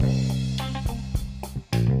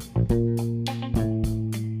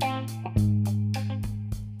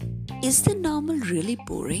is the normal really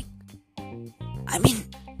boring? I mean,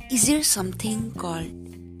 is there something called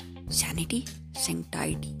sanity,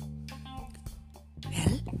 sanctity?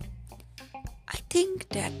 Well, I think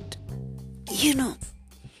that,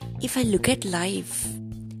 if I look at life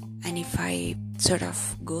and if I sort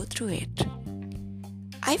of go through it,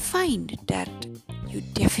 I find that you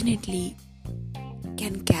definitely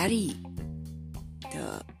can carry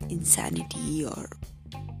the insanity or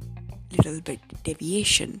little bit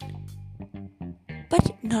deviation.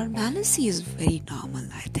 But normalcy is very normal.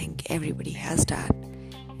 I think everybody has that.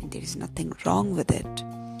 And there is nothing wrong with it.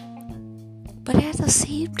 But at the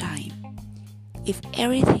same time, if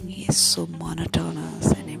everything is so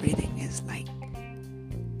monotonous and everything is like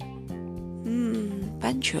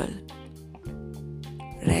punctual,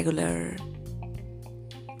 regular,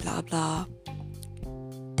 blah blah,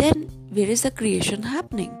 then where is the creation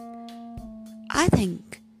happening? I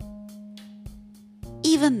think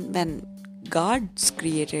even when gods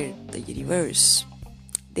created the universe,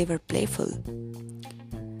 they were playful.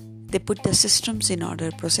 They put the systems in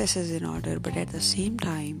order, processes in order, but at the same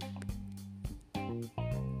time,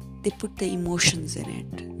 they put the emotions in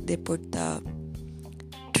it. They put the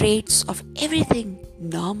traits of everything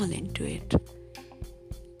normal into it.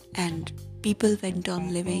 And people went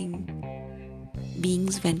on living,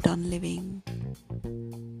 beings went on living,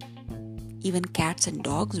 even cats and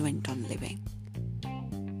dogs went on living.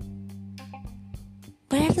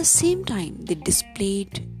 But at the same time, they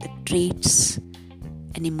displayed the traits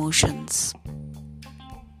and emotions.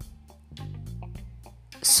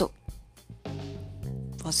 So,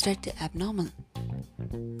 was that abnormal?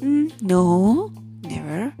 No,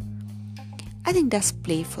 never. I think that's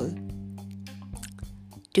playful.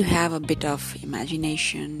 To have a bit of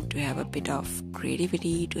imagination, to have a bit of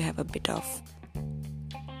creativity, to have a bit of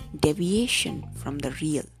deviation from the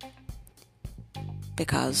real.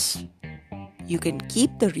 Because you can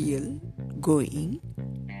keep the real going,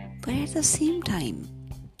 but at the same time,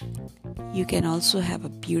 you can also have a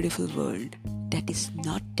beautiful world that is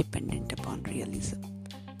not dependent upon realism.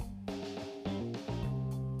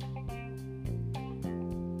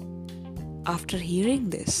 After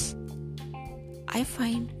hearing this, I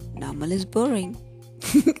find normal is boring.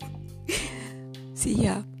 See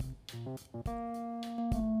ya.